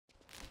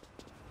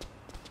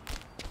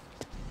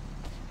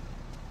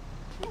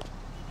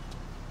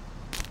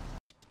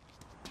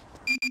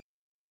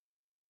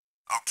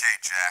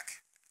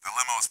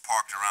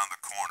parked around the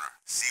corner.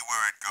 See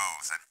where it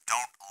goes and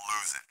don't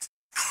lose it.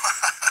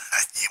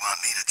 You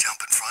want me to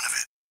jump in front of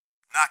it?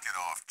 Knock it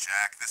off,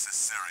 Jack. This is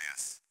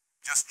serious.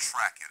 Just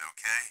track it,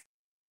 okay?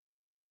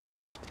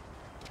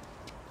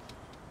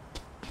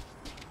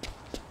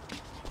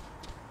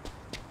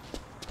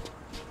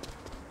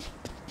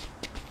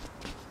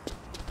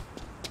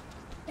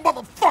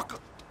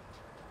 Motherfucker!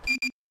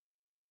 Yeah,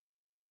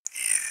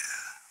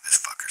 this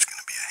fucker's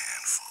gonna be a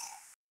handful.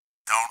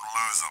 Don't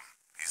lose him.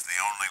 He's the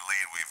only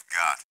lead we've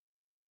got.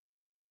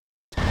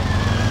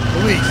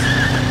 Police!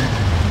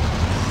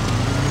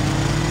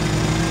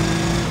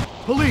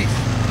 Police!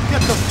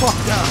 Get the fuck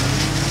down!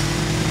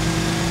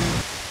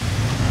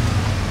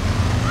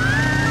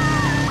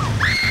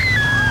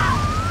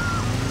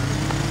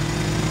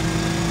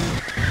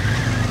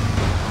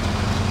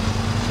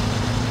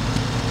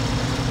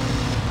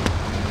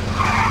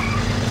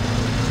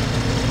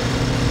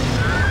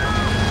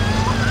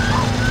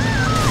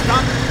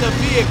 Stop the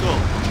vehicle!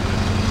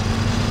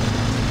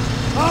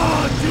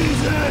 Oh,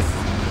 Jesus!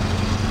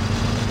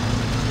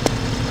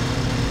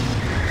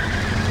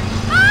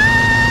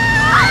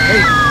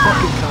 Hey,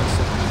 fucking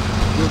concept.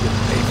 You'll get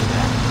paid for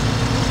that.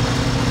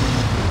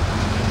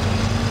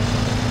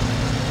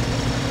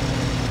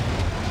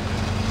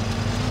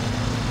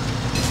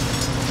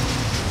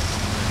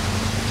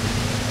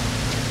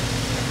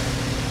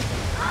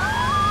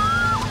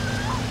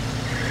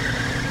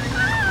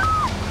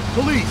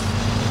 Police!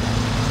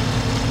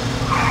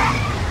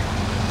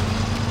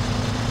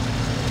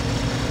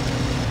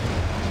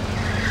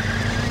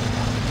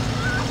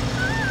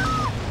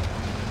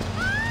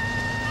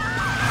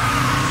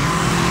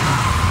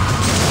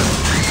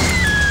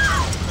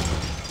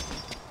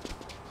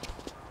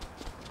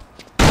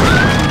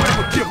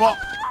 Give up!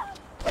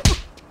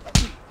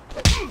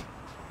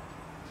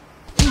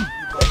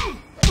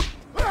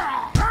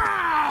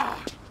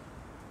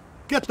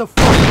 Get the fuck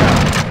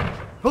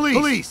down! Police!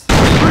 Police!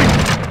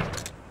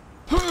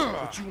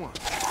 What you want?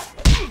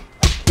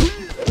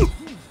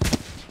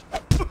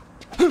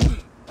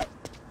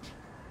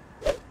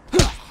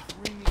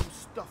 Premium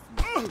stuff.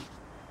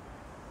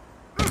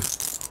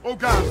 Oh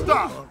God,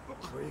 stop!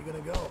 Where are you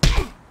gonna go?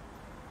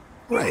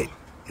 Right.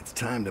 It's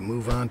time to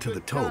move on to the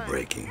toe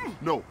breaking.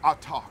 No, I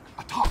talk.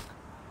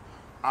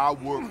 I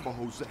work for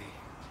Jose.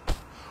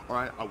 All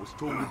right, I was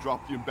told to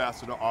drop the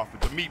ambassador off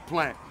at the meat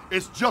plant.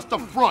 It's just a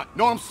front,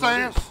 know what I'm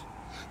saying?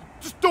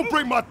 Just don't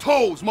break my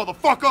toes,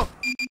 motherfucker!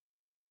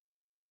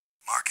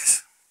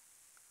 Marcus,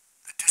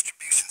 the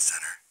distribution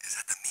center is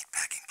at the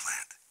meatpacking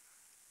plant.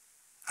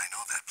 I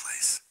know that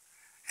place,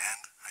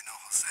 and I know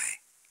Jose.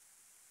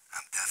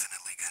 I'm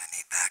definitely gonna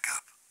need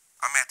backup.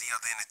 I'm at the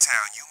other end of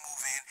town. You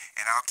move in,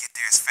 and I'll get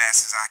there as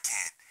fast as I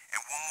can.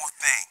 And one more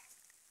thing.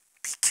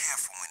 Be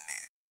careful in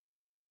there.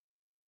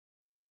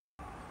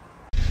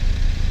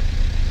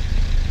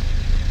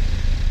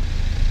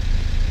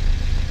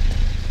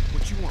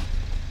 What you want?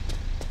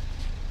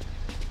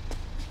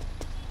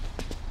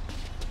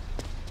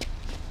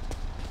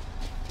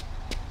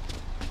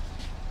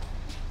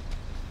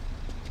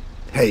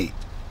 Hey,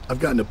 I've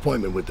got an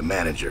appointment with the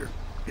manager.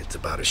 It's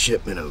about a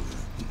shipment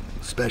of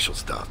special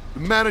stuff.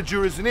 The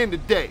manager isn't in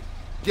today.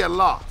 Get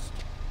lost.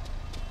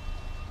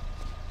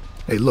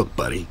 Hey, look,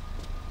 buddy.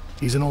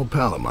 He's an old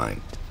pal of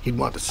mine. He'd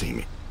want to see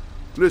me.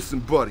 Listen,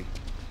 buddy.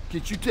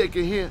 Can't you take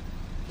a hint?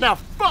 Now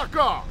fuck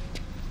off!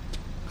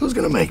 Who's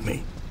gonna make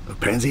me? A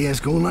pansy-ass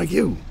goon like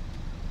you?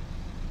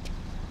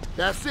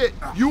 That's it.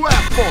 You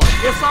asked for it.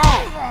 It's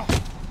on!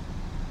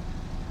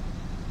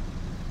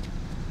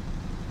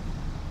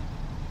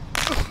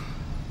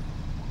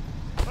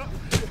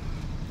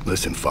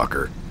 Listen,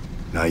 fucker.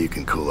 Now you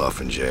can cool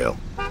off in jail.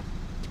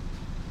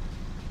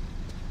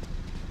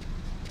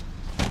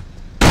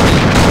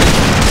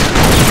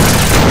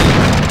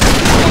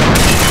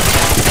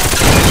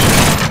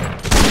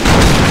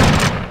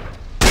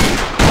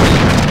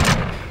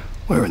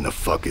 Where in the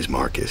fuck is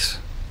Marcus?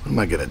 What am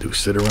I gonna do,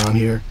 sit around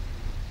here?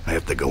 I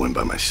have to go in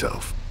by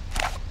myself.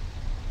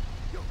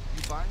 Yo,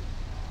 you fine?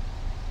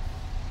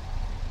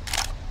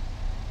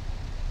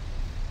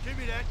 Give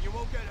me that, you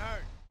won't get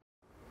hurt.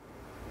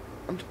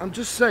 I'm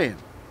just saying,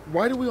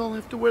 why do we all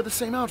have to wear the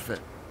same outfit?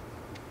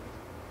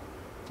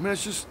 I mean,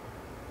 it's just,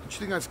 don't you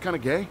think that's kind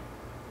of gay?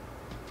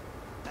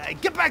 Hey,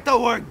 get back to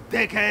work,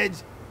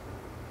 dickheads!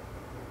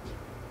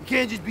 You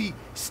can't just be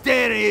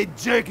standing here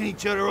jerking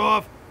each other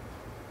off.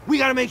 We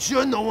gotta make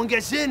sure no one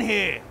gets in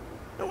here.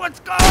 Now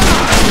what's going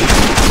on?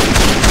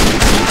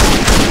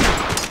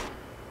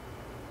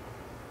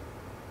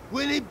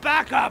 We need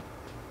backup.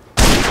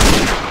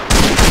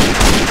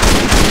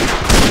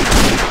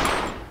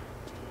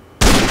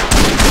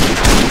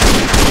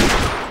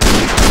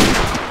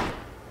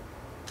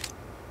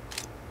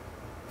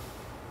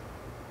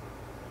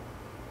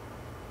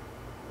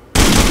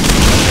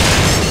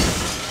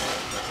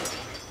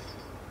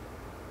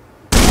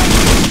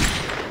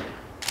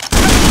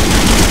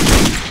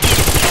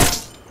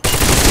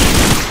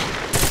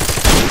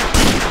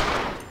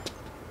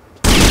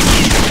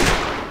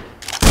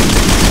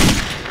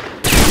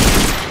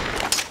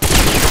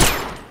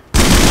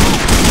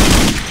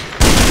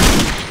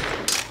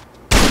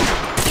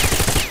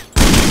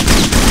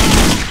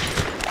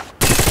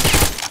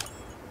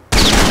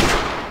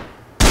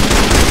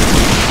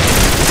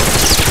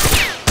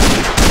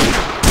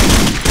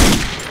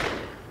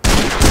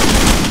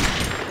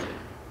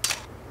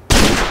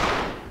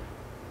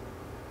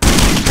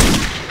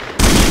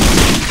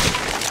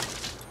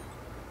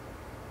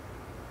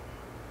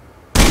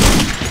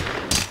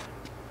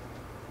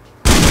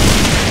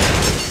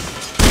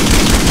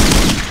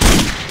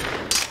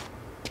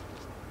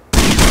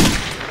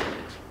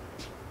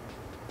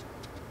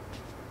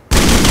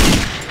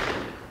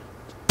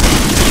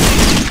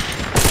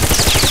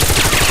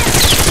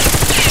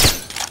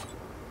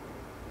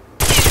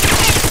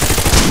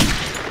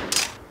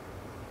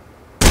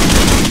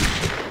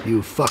 You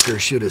fucker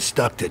should have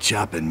stuck to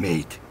chopping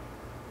meat.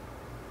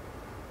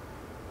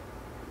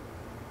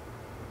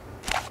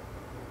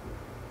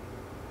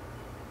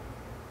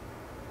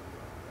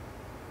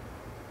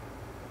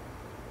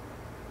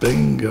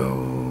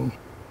 Bingo.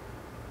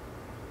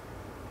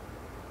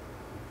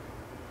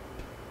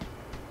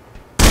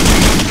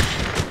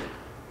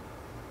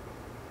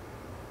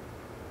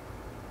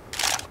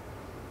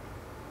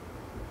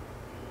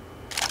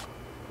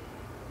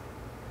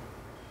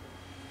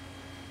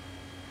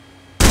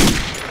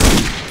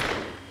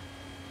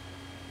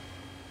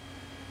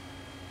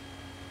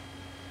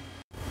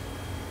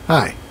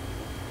 Hi.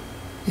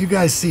 You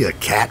guys see a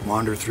cat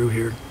wander through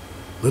here?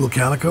 Little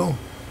calico?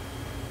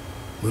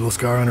 Little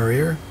scar on her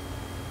ear?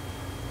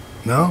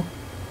 No?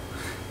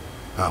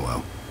 Oh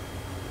well.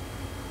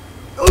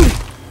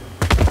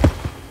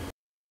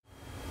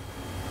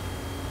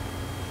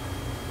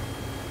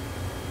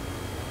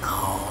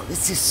 Oh,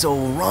 this is so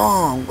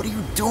wrong. What are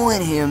you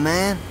doing here,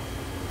 man?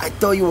 I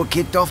thought you were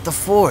kicked off the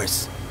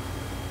force.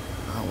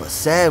 I was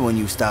sad when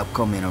you stopped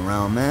coming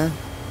around, man.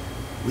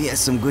 We had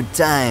some good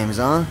times,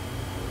 huh?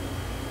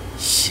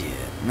 Shit,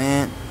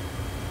 man.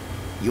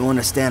 You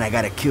understand I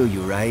gotta kill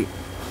you, right?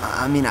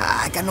 I mean,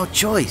 I got no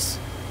choice.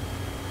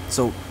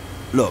 So,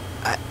 look,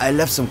 I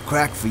left some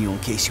crack for you in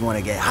case you want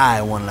to get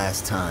high one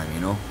last time,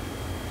 you know?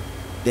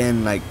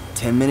 Then, like,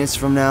 10 minutes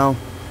from now,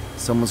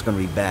 someone's gonna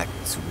be back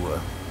to,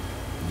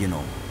 you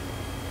know,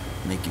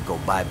 make you go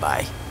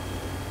bye-bye.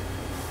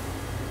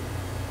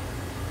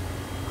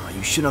 Oh,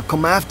 you shouldn't have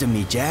come after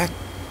me, Jack.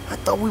 I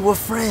thought we were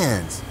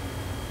friends.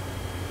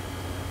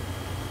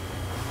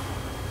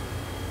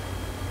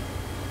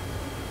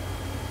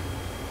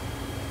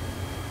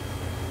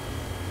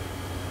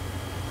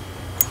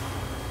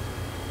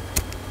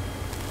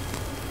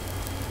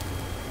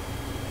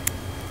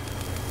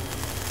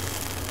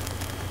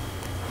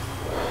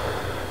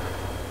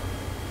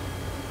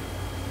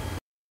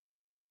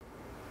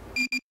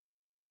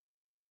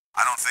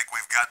 I don't think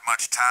we've got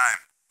much time.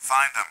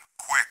 Find them,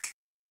 quick.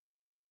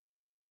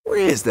 Where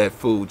is that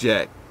fool,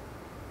 Jack?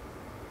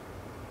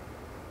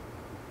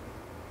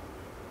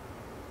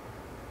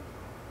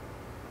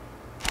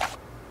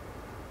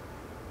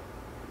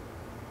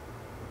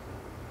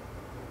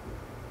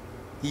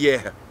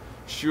 Yeah,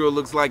 sure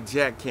looks like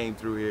Jack came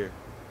through here.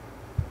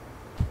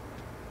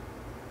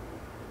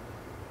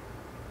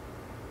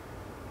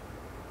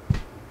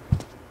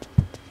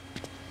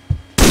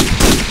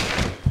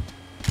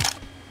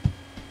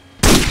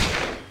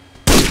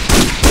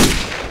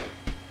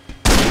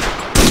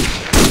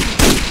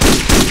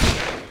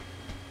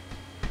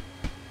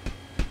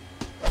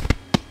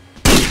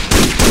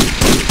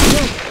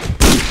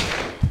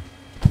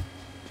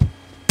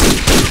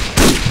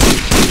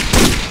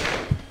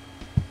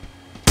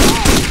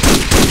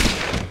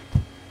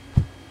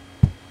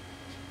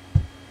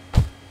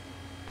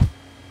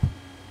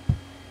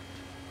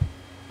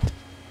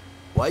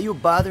 Why are you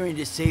bothering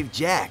to save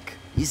Jack?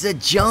 He's a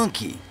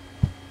junkie.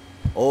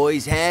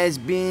 Always has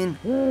been,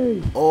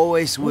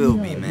 always will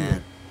be,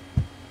 man.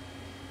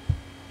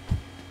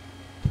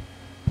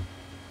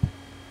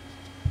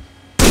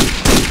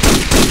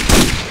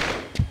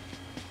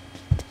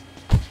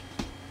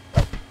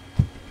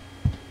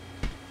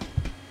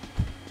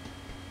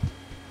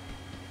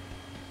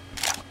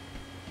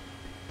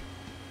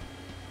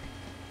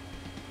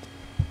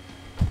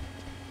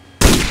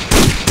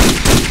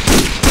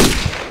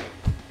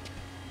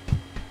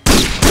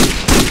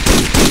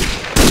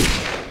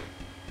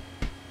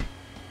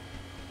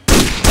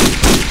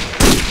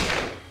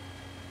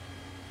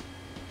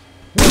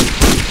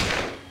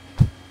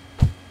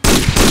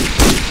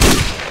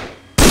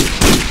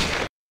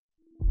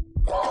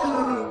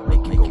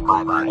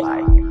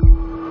 Bye-bye.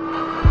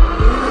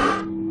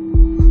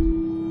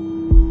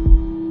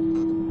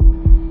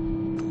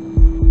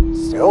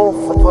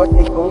 سوف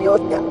تورثكم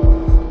يوتا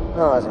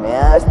لازم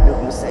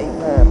يستلقوا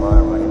سيما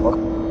مرمى وقت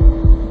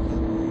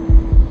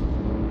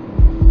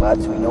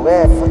باتوين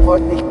وغير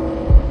فتورثك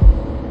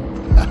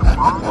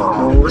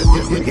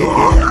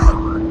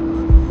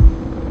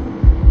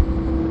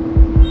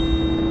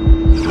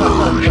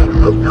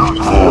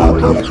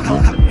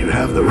You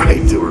have the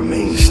right to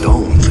remain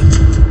stoned.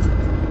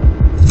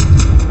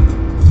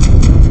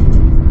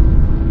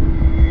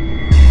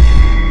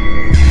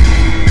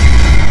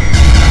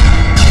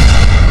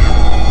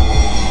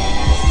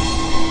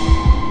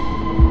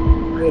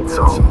 It's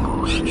all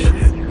bullshit.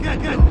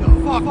 Get the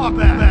fuck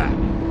back!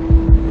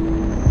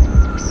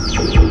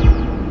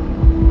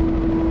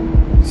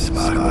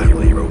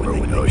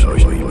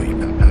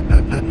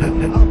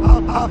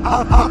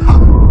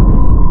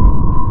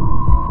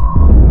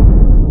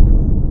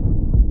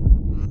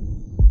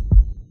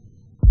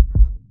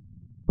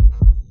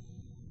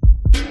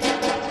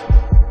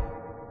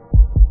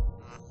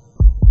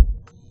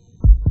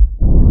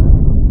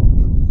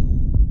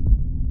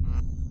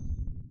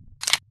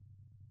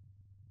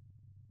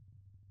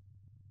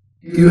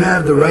 You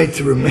have the right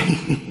to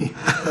remain.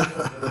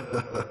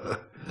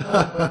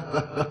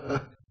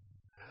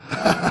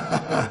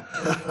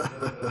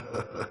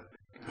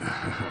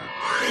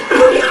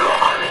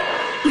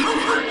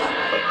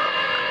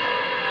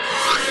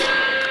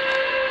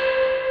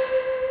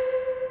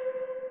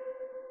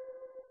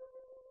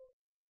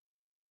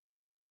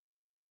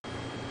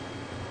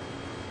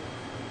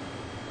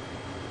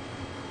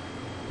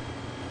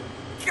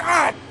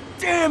 God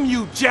damn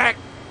you, Jack!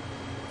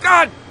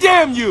 God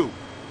damn you!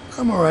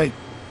 I'm all right.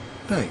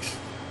 Thanks.